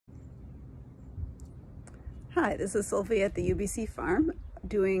Hi, this is Sylvie at the UBC farm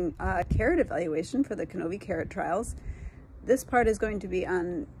doing a carrot evaluation for the CANOVI carrot trials. This part is going to be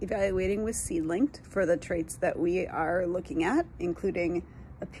on evaluating with SeedLinked for the traits that we are looking at, including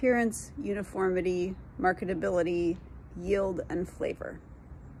appearance, uniformity, marketability, yield, and flavor.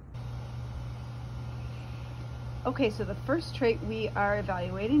 Okay, so the first trait we are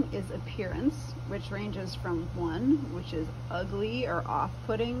evaluating is appearance, which ranges from 1, which is ugly or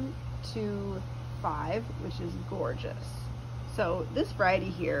off-putting, to 5, which is gorgeous. So this variety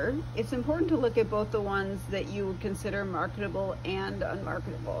here, it's important to look at both the ones that you would consider marketable and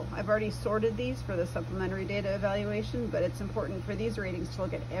unmarketable. I've already sorted these for the supplementary data evaluation, but it's important for these ratings to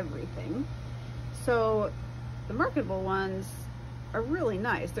look at everything. So the marketable ones are really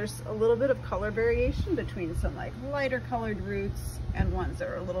nice. There's a little bit of color variation between some like lighter colored roots and ones that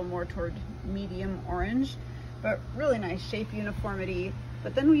are a little more toward medium orange, but really nice shape uniformity.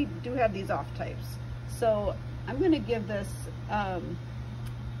 But then we do have these off types. So I'm going to give this, I'm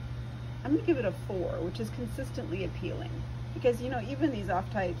going to give it a 4, which is consistently appealing. Because, you know, even these off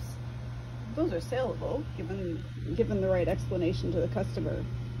types, those are saleable, given the right explanation to the customer.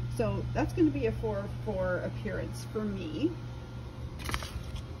 So that's going to be a 4 for appearance for me.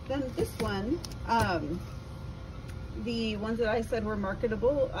 Then this one, the ones that I said were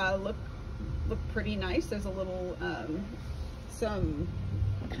marketable look pretty nice. There's a little, some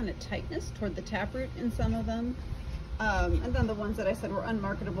kind of tightness toward the taproot in some of them. And then the ones that I said were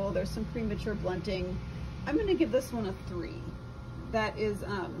unmarketable, there's some premature blunting. I'm going to give this one a 3. That is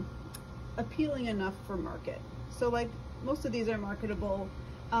appealing enough for market. So like most of these are marketable,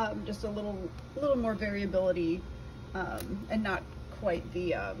 just a little more variability and not quite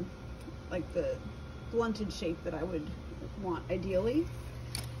the like the blunted shape that I would want ideally.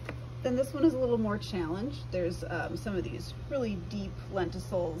 Then this one is a little more challenged. There's some of these really deep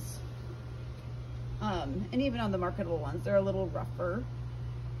lenticels, and even on the marketable ones, they're a little rougher.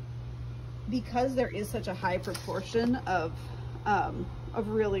 Because there is such a high proportion of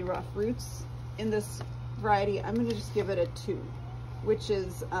really rough roots in this variety, I'm going to just give it a 2, which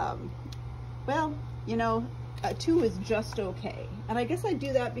is, well, you know, a 2 is just okay. And I guess I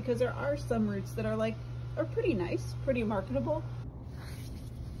do that because there are some roots that are pretty nice, pretty marketable.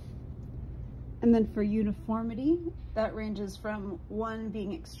 And then for uniformity, that ranges from 1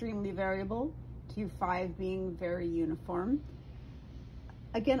 being extremely variable to 5 being very uniform.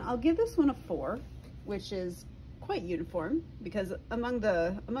 Again, I'll give this one a 4, which is quite uniform, because among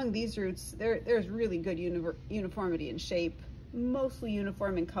these roots, there's really good uniformity in shape, mostly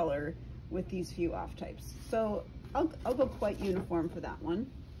uniform in color with these few off types. So I'll go quite uniform for that one.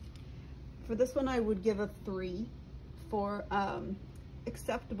 For this one, I would give a 3 for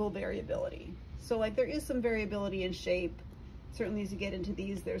acceptable variability. So like there is some variability in shape. Certainly as you get into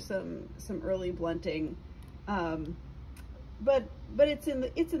these, there's some early blunting, but it's in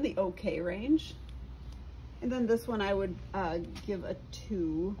the okay range. And then this one I would give a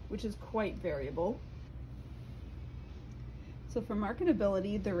 2, which is quite variable. So for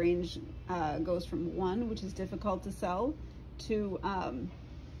marketability, the range goes from 1, which is difficult to sell, to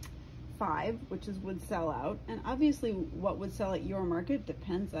 5, which would sell out. And obviously what would sell at your market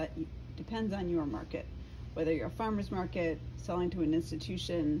depends on your market, whether you're a farmer's market, selling to an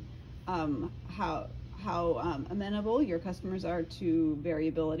institution, how amenable your customers are to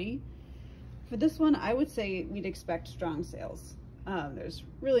variability. For this one, I would say we'd expect strong sales. There's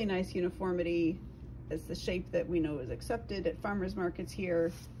really nice uniformity. It's the shape that we know is accepted at farmers markets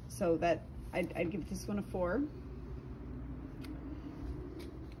here, so that I'd give this one a 4.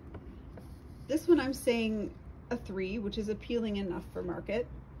 This one I'm saying a 3, which is appealing enough for market.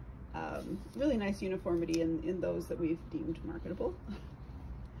 Really nice uniformity in those that we've deemed marketable.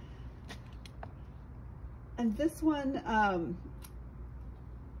 And this one,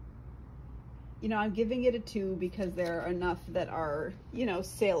 you know, I'm giving it a 2 because there are enough that are, you know,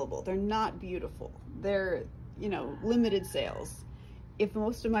 saleable. They're not beautiful. They're, you know, limited sales. If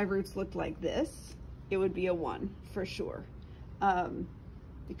most of my roots looked like this, it would be a 1 for sure,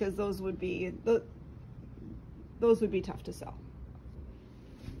 because those would be tough to sell.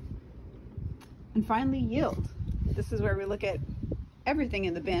 And finally, yield. This is where we look at everything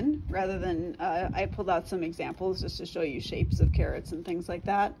in the bin rather than, I pulled out some examples just to show you shapes of carrots and things like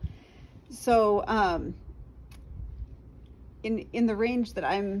that. So in the range that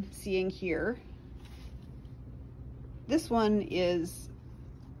I'm seeing here, this one is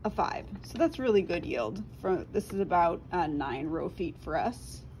a 5. So that's really good yield. This is about 9 row feet for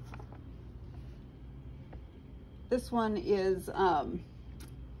us. This one is,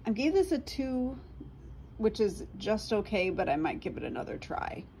 I gave this a 2, which is just okay, but I might give it another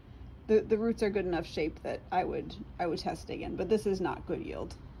try. the roots are good enough shape that I would test it again, but this is not good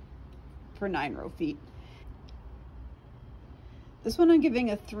yield for 9 row feet. This one I'm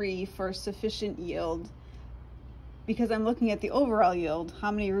giving a 3 for sufficient yield because I'm looking at the overall yield,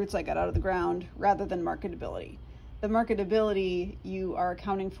 how many roots I got out of the ground, rather than marketability. The marketability you are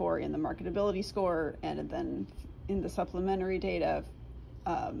accounting for in the marketability score, and then in the supplementary data,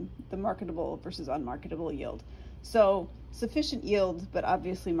 the marketable versus unmarketable yield. So sufficient yield, but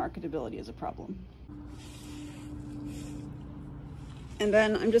obviously marketability is a problem. And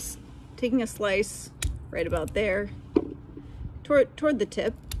then I'm just taking a slice right about there toward the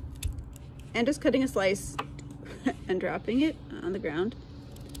tip and just cutting a slice and dropping it on the ground.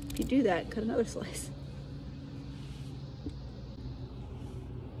 If you do that, cut another slice.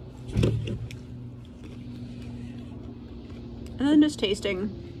 And then just tasting.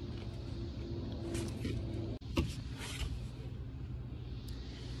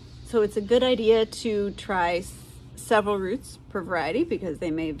 So it's a good idea to try several roots per variety because they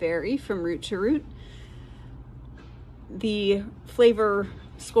may vary from root to root. The flavor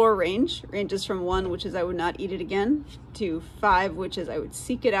score ranges from 1, which is I would not eat it again, to 5, which is I would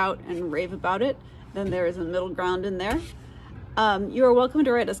seek it out and rave about it. Then there is a middle ground in there. You are welcome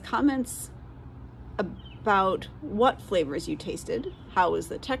to write us comments about what flavors you tasted. How was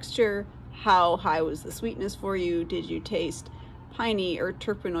the texture? How high was the sweetness for you? Did you taste piney or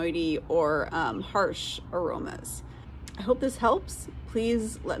terpenoidy or harsh aromas? I hope this helps.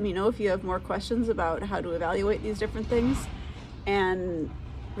 Please let me know if you have more questions about how to evaluate these different things, and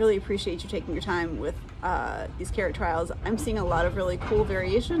really appreciate you taking your time with these carrot trials. I'm seeing a lot of really cool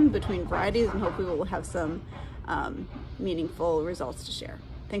variation between varieties, and hopefully we'll have some meaningful results to share.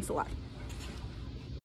 Thanks a lot.